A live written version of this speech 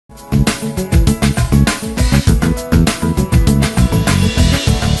రాజన్న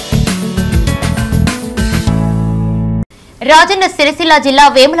సిరిసిల్ల జిల్లా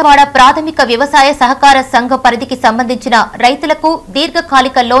వేములవాడ ప్రాథమిక వ్యవసాయ సహకార సంఘ పరిధికి సంబంధించిన రైతులకు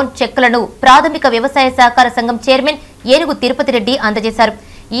దీర్ఘకాలిక లోన్ చెక్కులను ప్రాథమిక వ్యవసాయ సహకార సంఘం చైర్మన్ ఏనుగు తిరుపతి రెడ్డి అందజేశారు.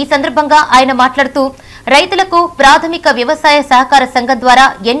 ఈ సందర్భంగా ఆయన మాట్లాడుతూ రైతులకు ప్రాథమిక వ్యవసాయ సహకార సంఘం ద్వారా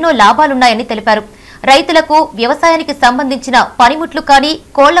ఎన్నో లాభాలున్నాయని తెలిపారు. రైతులకు వ్యవసాయానికి సంబంధించిన పనిముట్లు కానీ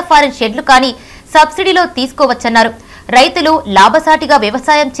కోళ్ల ఫారెన్ షెడ్లు కానీ సబ్సిడీలో తీసుకోవచ్చన్నారు. రైతులు లాభసాటిగా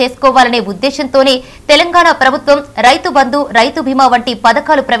వ్యవసాయం చేసుకోవాలనే ఉద్దేశంతోనే తెలంగాణ ప్రభుత్వం రైతు బంధు, రైతు బీమా వంటి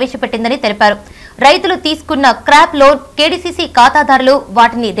పథకాలు ప్రవేశపెట్టిందని తెలిపారు. రైతులు తీసుకున్న క్రాప్ లోన్ కేడీసీసీ ఖాతాదారులు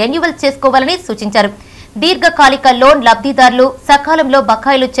వాటిని రెన్యువల్ చేసుకోవాలని సూచించారు. దీర్ఘకాలిక లోన్ లబ్ధిదారులు సకాలంలో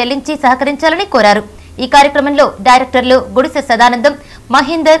బకాయిలు చెల్లించి సహకరించాలని కోరారు. ఈ కార్యక్రమంలో డైరెక్టర్లు గుడిసె సదానందం,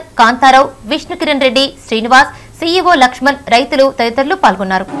 మహేందర్, కాంతారావు, విష్ణుకిరణ్ రెడ్డి, శ్రీనివాస్, సీఈఓ లక్ష్మణ్, రైతులు తదితరులు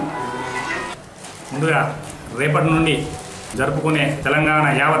పాల్గొన్నారు. రేపటి నుండి జరుపుకునే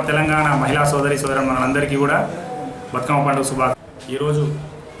యావత్ తెలంగాణ మహిళా సోదరులందరికీ కూడా బతుకమ్మ పండుగ శుభాకాంక్షలు. ఈరోజు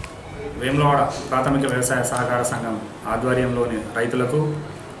వేములవాడ ప్రాథమిక వ్యవసాయ సహకార సంఘం ఆధ్వర్యంలోని రైతులకు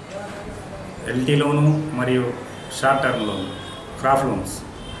ఎల్టీ లోను మరియు short term loan, crop loans.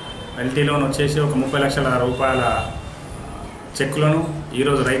 LT loan వచ్చేసి ఒక 30 లక్షల రూపాయల చెక్కులను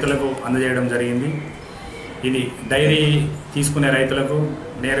ఈరోజు రైతులకు అందజేయడం జరిగింది. ఇది డైరీ తీసుకునే రైతులకు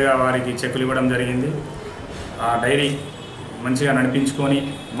నేరుగా వారికి చెక్కులు ఇవ్వడం జరిగింది. ఆ డైరీ మంచిగా నడిపించుకొని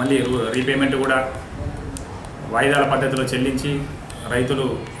మళ్ళీ రీపేమెంట్ కూడా వాయిదాల పద్ధతిలో చెల్లించి రైతులు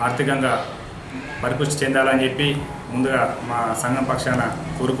ఆర్థికంగా పరిపుష్టి చెందాలని చెప్పి ముందుగా మా సంఘం పక్షాన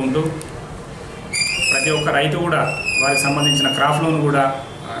కోరుకుంటూ ప్రతి ఒక్క రైతు కూడా వారికి సంబంధించిన క్రాప్ లోన్ కూడా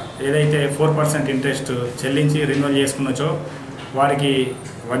ఏదైతే 4% ఇంట్రెస్ట్ చెల్లించి రెన్యువల్ చేసుకున్నచో వారికి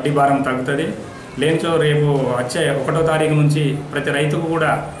వడ్డీ భారం తగ్గుతుంది. లేనిచో రేపు వచ్చే 1వ తారీఖు నుంచి ప్రతి రైతుకు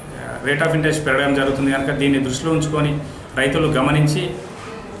కూడా రేట్ ఆఫ్ ఇంట్రెస్ట్ పెరగడం జరుగుతుంది కనుక దీన్ని దృష్టిలో ఉంచుకొని రైతులు గమనించి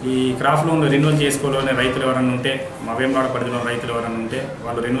ఈ క్రాప్ లోన్ రెన్యువల్ చేసుకోవాలని రైతులు ఎవరైనా ఉంటే, మా వేములవాడ పరిధిలో రైతులు ఎవరైనా ఉంటే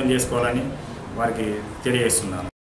వాళ్ళు రెన్యువల్ చేసుకోవాలని వారికి తెలియజేస్తున్నాను.